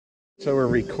So we're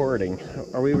recording.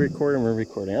 Are we recording? We're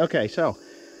recording. Okay, so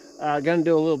gonna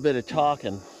do a little bit of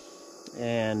talking,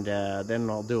 and then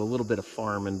I'll do a little bit of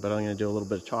farming. But I'm gonna do a little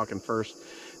bit of talking first.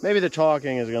 Maybe the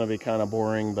talking is gonna be kind of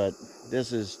boring, but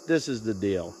this is the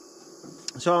deal.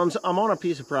 So I'm on a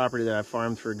piece of property that I've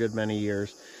farmed for a good many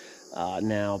years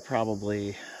now.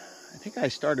 Probably, I think I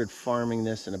started farming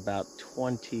this in about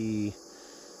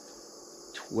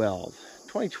 2012.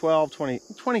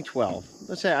 2012.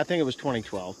 Let's say, I think it was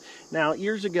 2012. Now,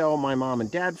 years ago, my mom and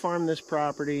dad farmed this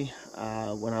property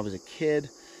when I was a kid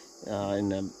in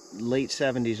the late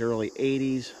 70s, early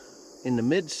 80s. In the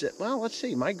let's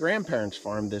see, my grandparents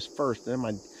farmed this first. Then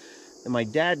mom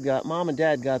and dad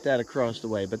got that across the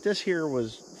way. But this here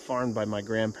was farmed by my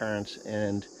grandparents,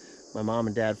 and my mom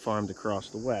and dad farmed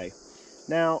across the way.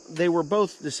 Now, they were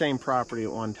both the same property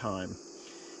at one time.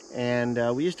 And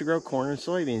we used to grow corn and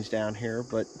soybeans down here,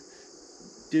 but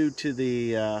due to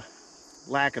the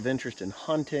lack of interest in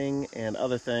hunting and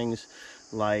other things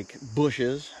like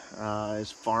bushes, as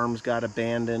farms got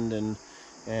abandoned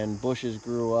and bushes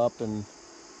grew up and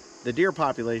the deer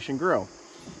population grew.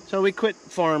 So we quit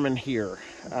farming here.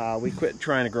 We quit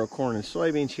trying to grow corn and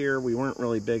soybeans here. We weren't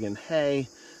really big in hay.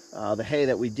 The hay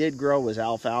that we did grow was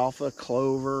alfalfa,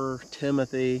 clover,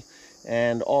 timothy.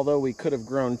 And although we could have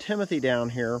grown timothy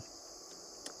down here,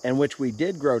 and which we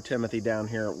did grow timothy down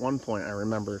here at one point, I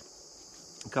remember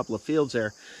a couple of fields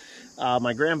there,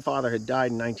 my grandfather had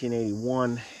died in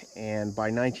 1981, and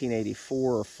by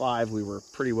 1984 or 5, we were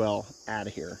pretty well out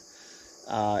of here.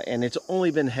 And it's only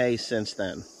been hay since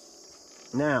then.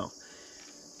 Now,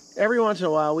 every once in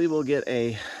a while, we will get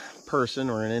a person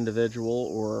or an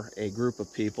individual or a group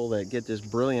of people that get this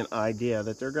brilliant idea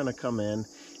that they're going to come in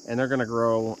and they're going to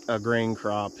grow a grain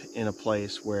crop in a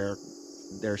place where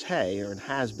there's hay, or it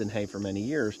has been hay for many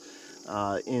years,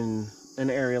 in an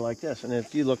area like this. And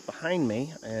if you look behind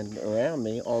me and around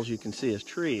me, all you can see is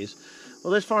trees.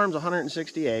 Well, this farm's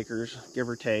 160 acres, give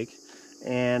or take,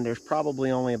 and there's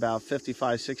probably only about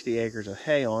 55, 60 acres of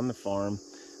hay on the farm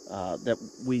that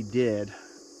we did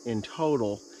in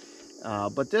total.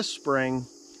 But this spring,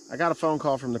 I got a phone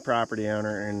call from the property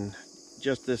owner, and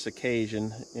just this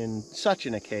occasion, in such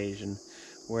an occasion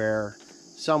where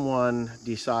someone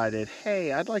decided,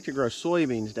 hey, I'd like to grow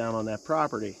soybeans down on that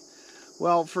property.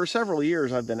 Well, for several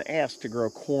years I've been asked to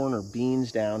grow corn or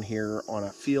beans down here on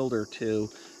a field or two,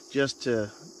 just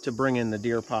to bring in the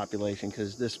deer population,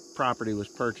 because this property was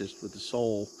purchased with the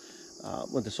sole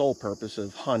purpose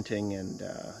of hunting and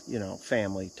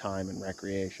family time and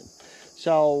recreation.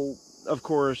 So of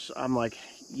course I'm like,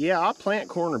 yeah, I'll plant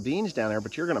corn or beans down there,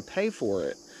 but you're going to pay for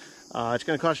it. It's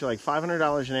going to cost you like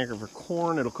 $500 an acre for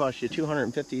corn. It'll cost you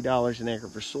 $250 an acre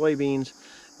for soybeans.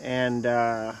 And,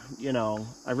 I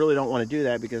really don't want to do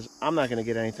that because I'm not going to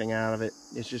get anything out of it.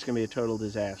 It's just going to be a total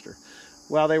disaster.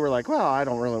 Well, they were like,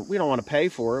 well, we don't want to pay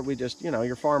for it. We just,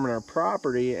 you're farming our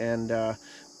property, and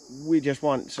we just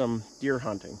want some deer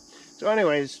hunting. So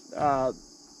anyways, a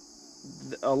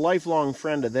lifelong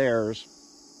friend of theirs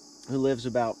who lives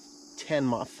about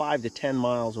 5 to 10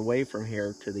 miles away from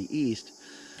here to the east,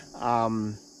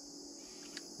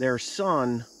 their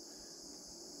son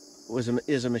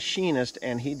is a machinist,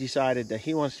 and he decided that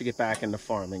he wants to get back into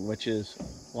farming, which is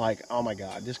like, oh my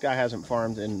God, this guy hasn't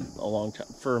farmed in a long time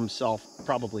for himself,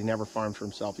 probably never farmed for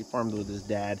himself. He farmed with his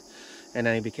dad, and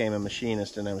then he became a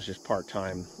machinist, and that was just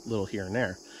part-time, little here and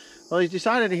there. Well, he's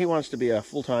decided he wants to be a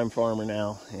full-time farmer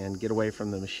now and get away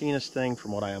from the machinist thing.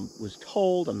 From what I was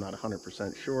told, I'm not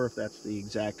 100% sure if that's the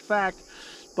exact fact,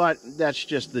 but that's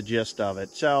just the gist of it.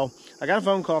 So I got a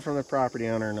phone call from the property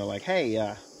owner, and they're like,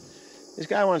 hey, this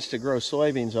guy wants to grow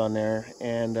soybeans on there,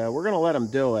 and we're going to let him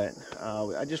do it.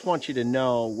 I just want you to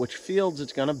know which fields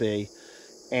it's going to be,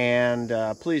 and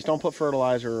please don't put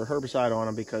fertilizer or herbicide on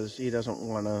him, because he doesn't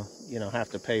want to, have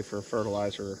to pay for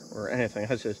fertilizer or anything.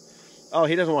 I said, oh,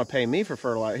 he doesn't want to pay me for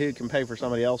fertilizer. He can pay for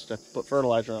somebody else to put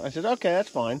fertilizer on. I said, okay, that's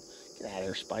fine. Get out of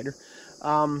there, spider.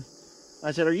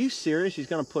 I said, are you serious? He's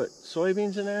going to put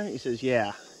soybeans in there? He says,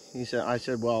 yeah. I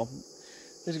said, well,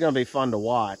 this is going to be fun to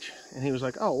watch. And he was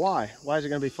like, oh, why? Why is it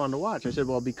going to be fun to watch? I said,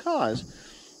 well, because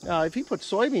if he puts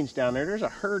soybeans down there, there's a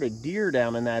herd of deer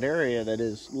down in that area that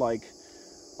is like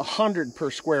 100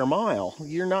 per square mile.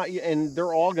 And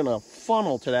they're all going to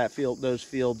funnel to those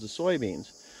fields of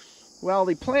soybeans. Well,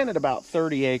 they planted about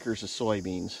 30 acres of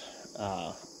soybeans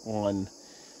on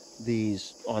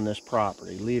this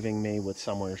property, leaving me with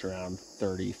somewhere around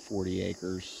 30, 40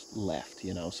 acres left,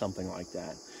 something like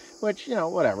that. Which,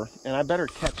 whatever. And I better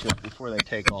catch it before they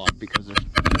take off, because they're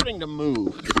starting to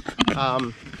move.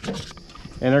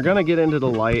 and they're gonna get into the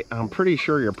light. I'm pretty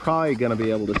sure you're probably gonna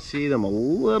be able to see them a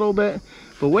little bit,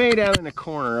 but way down in the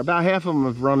corner, about half of them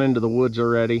have run into the woods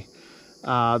already.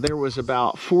 There was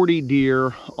about 40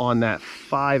 deer on that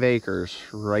 5 acres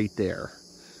right there.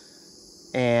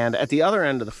 And at the other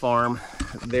end of the farm,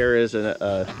 there is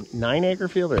a 9-acre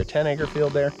field or a 10-acre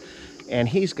field there. And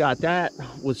he's got that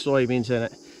with soybeans in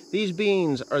it. These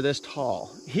beans are this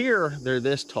tall. Here, they're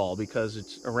this tall because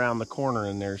it's around the corner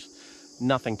and there's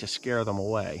nothing to scare them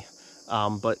away.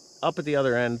 But up at the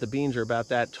other end, the beans are about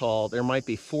that tall. There might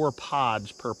be 4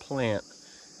 pods per plant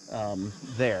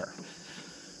there.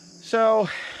 So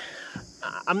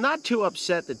I'm not too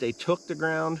upset that they took the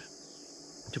ground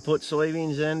to put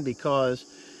soybeans in, because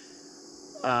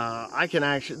I can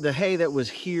actually, the hay that was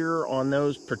here on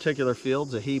those particular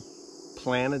fields that he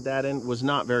planted that in was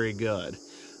not very good.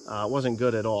 It wasn't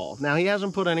good at all. Now, he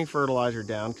hasn't put any fertilizer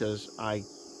down because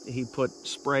he put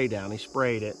spray down. He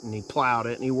sprayed it and he plowed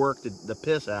it and he worked the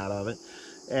piss out of it.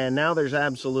 And now there's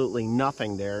absolutely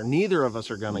nothing there. Neither of us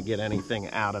are going to get anything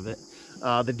out of it.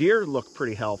 The deer look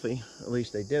pretty healthy. At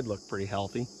least they did look pretty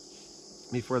healthy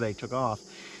before they took off.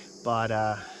 But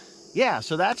yeah,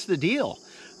 so that's the deal.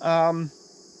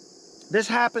 This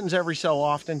happens every so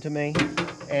often to me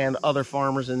and other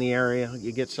farmers in the area.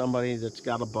 You get somebody that's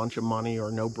got a bunch of money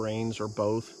or no brains or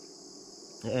both,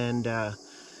 and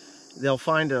they'll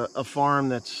find a farm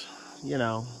that's, you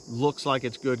know, looks like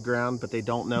it's good ground, but they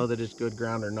don't know that it's good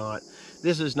ground or not.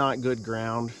 This is not good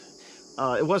ground.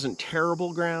 It wasn't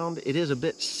terrible ground. It is a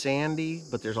bit sandy,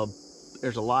 but there's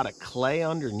a lot of clay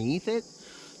underneath it.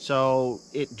 So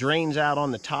it drains out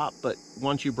on the top, but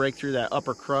once you break through that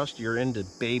upper crust, you're into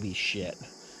baby shit.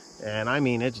 And I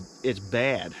mean, it's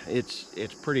bad.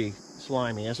 It's pretty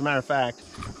slimy. As a matter of fact,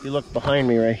 if you look behind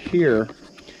me right here,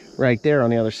 right there on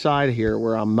the other side here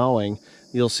where I'm mowing,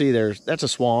 you'll see that's a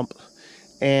swamp.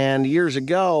 And years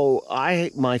ago,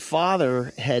 my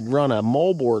father had run a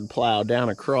moldboard plow down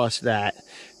across that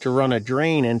to run a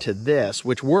drain into this,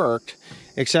 which worked,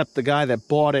 except the guy that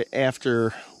bought it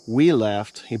after we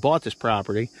left, he bought this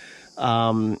property,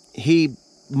 he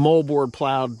moldboard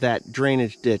plowed that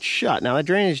drainage ditch shut. Now, that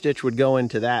drainage ditch would go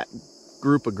into that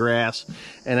group of grass,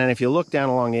 and then if you look down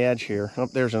along the edge here, oh,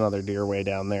 there's another deer way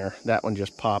down there. That one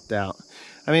just popped out.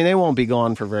 I mean, they won't be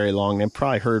gone for very long. They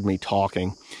probably heard me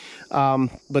talking.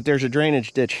 But there's a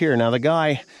drainage ditch here. Now, the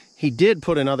guy, he did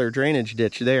put another drainage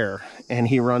ditch there, and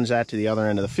he runs that to the other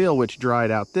end of the field, which dried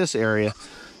out this area.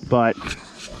 But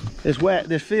this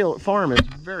farm is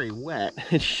very wet.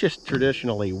 It's just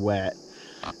traditionally wet.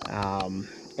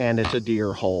 And it's a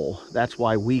deer hole. That's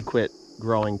why we quit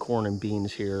growing corn and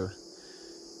beans here,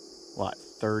 what,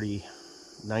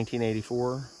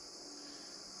 1984,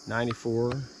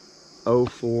 94,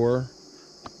 04,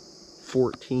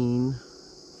 14,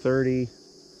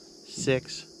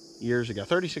 36 years ago.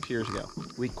 36 years ago,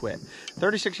 we quit.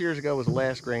 36 years ago was the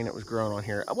last grain that was grown on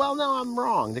here. Well, no, I'm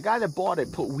wrong. The guy that bought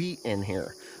it put wheat in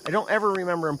here. I don't ever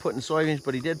remember him putting soybeans,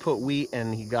 but he did put wheat,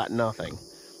 and he got nothing.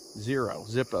 Zero,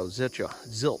 zippo, zitcha,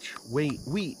 zilch,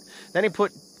 wheat. Then he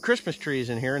put Christmas trees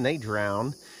in here, and they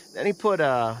drowned. Then he put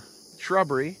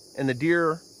shrubbery, and the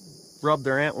deer rubbed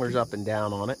their antlers up and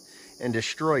down on it and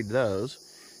destroyed those.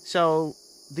 So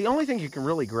the only thing you can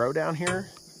really grow down here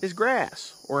is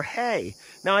grass or hay.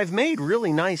 Now, I've made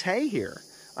really nice hay here.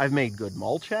 I've made good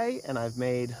mulch hay, and I've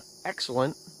made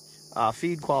excellent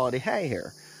feed quality hay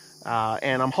here.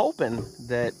 And I'm hoping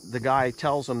that the guy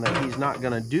tells him that he's not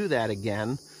going to do that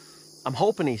again. I'm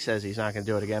hoping he says he's not going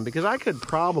to do it again, because I could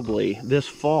probably this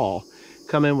fall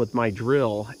come in with my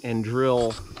drill and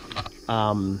drill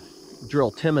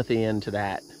Timothy into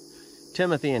that.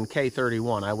 Timothy and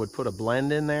K31. I would put a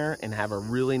blend in there and have a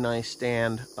really nice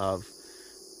stand of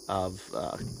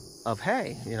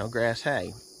hay, you know, grass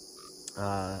hay.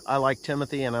 I like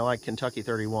Timothy and I like Kentucky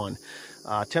 31.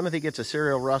 Timothy gets a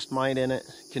cereal rust mite in it.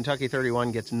 Kentucky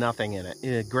 31 gets nothing in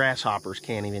it. Grasshoppers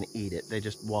can't even eat it. They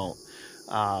just won't.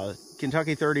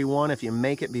 Kentucky 31, if you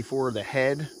make it before the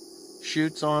head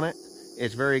shoots on it,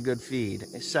 it's very good feed.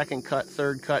 Second cut,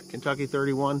 third cut, Kentucky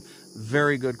 31,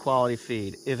 very good quality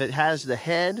feed. If it has the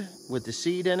head with the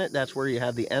seed in it, that's where you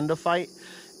have the endophyte,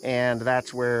 and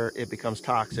that's where it becomes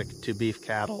toxic to beef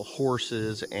cattle,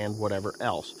 horses, and whatever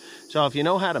else. So if you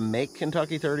know how to make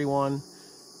Kentucky 31,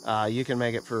 you can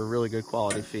make it for a really good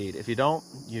quality feed. If you don't,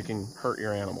 you can hurt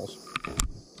your animals.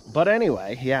 But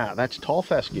anyway, yeah, that's tall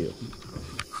fescue.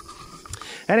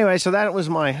 Anyway, so that was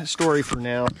my story for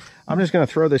now. I'm just going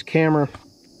to throw this camera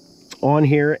on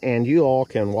here, and you all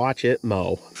can watch it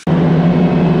mow.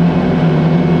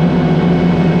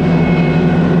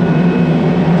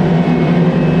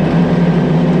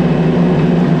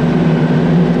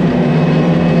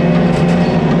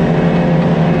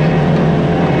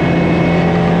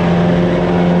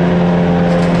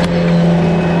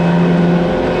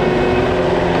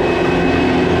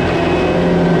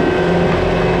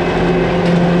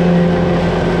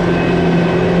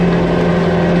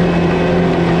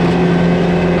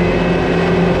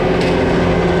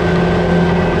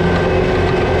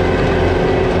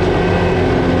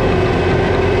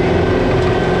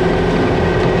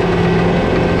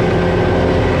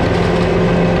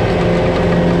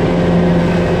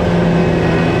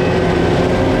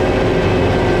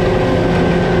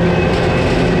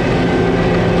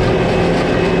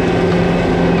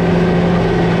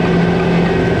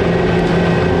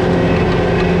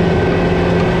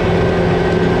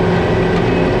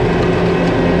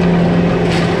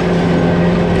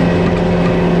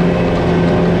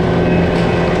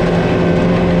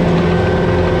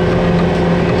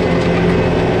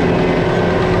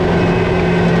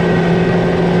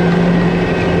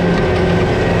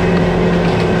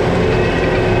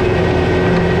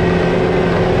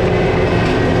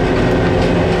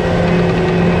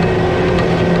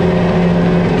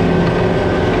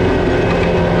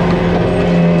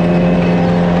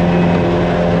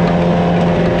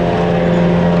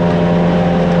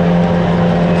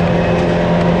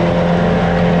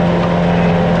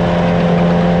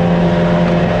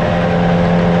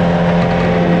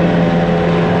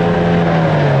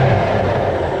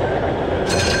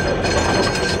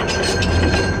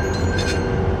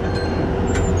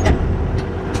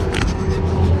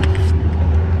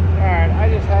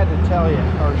 tell you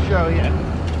or show you.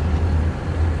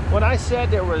 When I said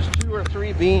there was 2 or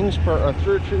 3 beans per, or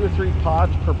 2 or 3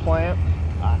 pods per plant,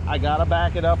 I gotta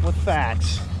back it up with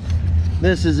facts.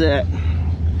 This is it.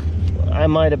 I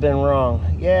might have been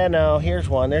wrong. Yeah, no, here's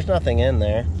one. There's nothing in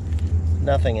there.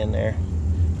 Nothing in there.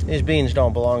 These beans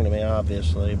don't belong to me,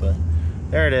 obviously, but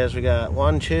there it is. We got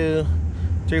 1, 2,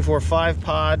 3, 4, 5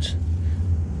 pods.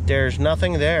 There's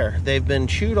nothing there. They've been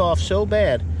chewed off so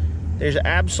bad. There's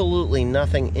absolutely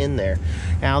nothing in there.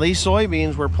 Now, these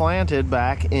soybeans were planted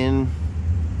back in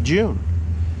June.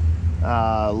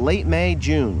 Late May,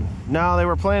 June. No, they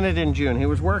were planted in June. He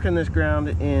was working this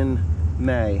ground in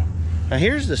May. Now,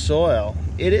 here's the soil.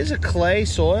 It is a clay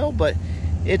soil, but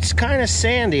it's kind of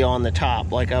sandy on the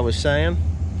top, like I was saying.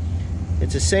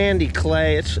 It's a sandy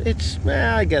clay.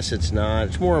 Well, I guess it's not.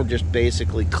 It's more just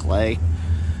basically clay.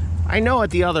 I know at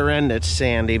the other end it's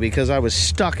sandy because I was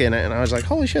stuck in it and I was like,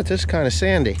 holy shit, this is kind of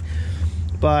sandy.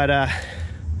 But,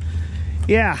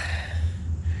 yeah,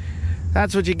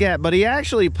 that's what you get. But he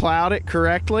actually plowed it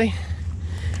correctly.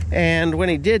 And when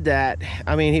he did that,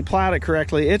 I mean, he plowed it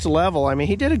correctly. It's level. I mean,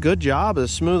 he did a good job of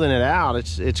smoothing it out.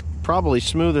 It's probably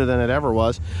smoother than it ever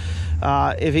was.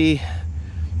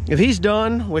 If he's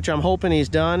done, which I'm hoping he's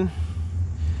done,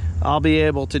 I'll be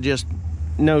able to just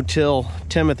no-till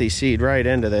Timothy seed right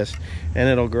into this and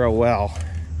it'll grow well.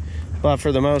 But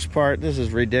for the most part, this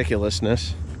is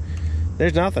ridiculousness.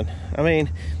 There's nothing. I mean,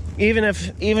 even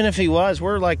if he was,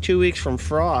 we're like 2 weeks from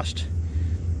frost.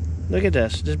 Look at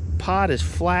this. This pod is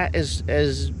flat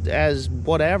as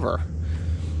whatever.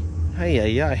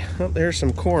 Hey, oh, there's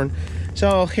some corn.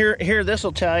 So here this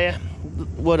will tell you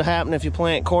what happened if you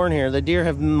plant corn here. The deer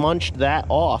have munched that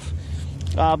off.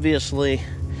 Obviously,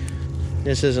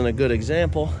 this isn't a good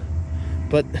example,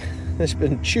 but it's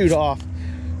been chewed off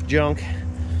junk.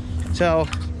 So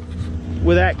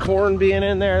with that corn being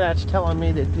in there, that's telling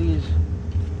me that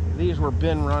these were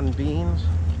bin run beans.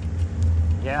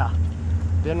 Yeah,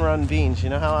 bin run beans.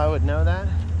 You know how I would know that?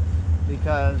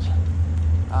 Because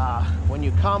when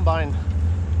you combine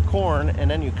corn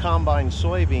and then you combine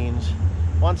soybeans,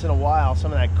 once in a while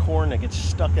some of that corn that gets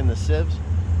stuck in the sieves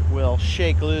will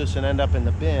shake loose and end up in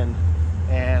the bin,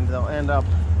 and they'll end up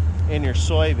in your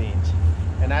soybeans,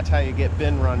 and that's how you get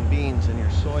bin run beans in your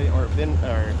soy, or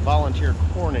volunteer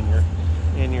corn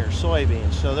in your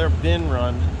soybeans. So they're bin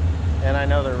run, and I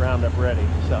know they're Roundup ready.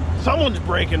 So someone's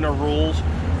breaking the rules.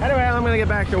 Anyway, I'm gonna get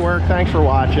back to work. Thanks for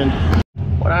watching.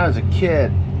 When I was a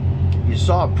kid, you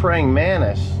saw a praying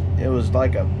mantis. It was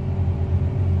like a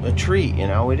treat, you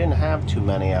know. We didn't have too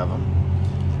many of them.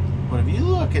 But if you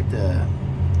look at the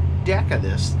deck of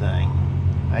this thing,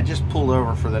 I just pulled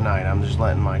over for the night. I'm just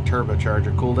letting my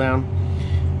turbocharger cool down.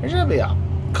 There's gonna be a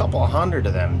couple 100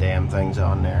 of them damn things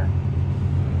on there.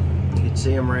 You can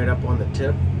see them right up on the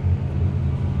tip.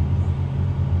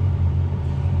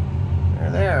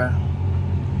 They're there.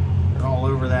 They're all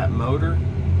over that motor.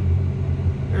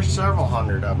 There's several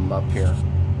hundred of them up here.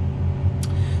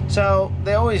 So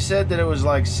they always said that it was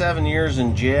like 7 years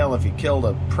in jail if you killed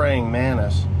a praying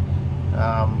mantis.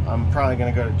 I'm probably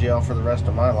gonna go to jail for the rest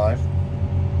of my life,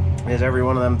 because every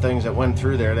one of them things that went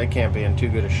through there, they can't be in too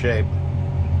good a shape.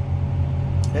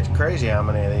 It's crazy how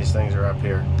many of these things are up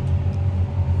here.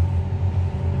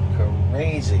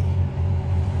 Crazy.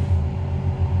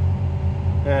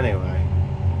 Anyway.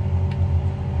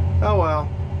 Oh well.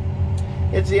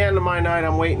 It's the end of my night.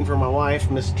 I'm waiting for my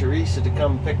wife, Miss Teresa, to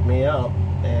come pick me up,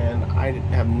 and I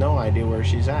have no idea where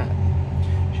she's at.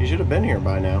 She should have been here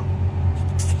by now.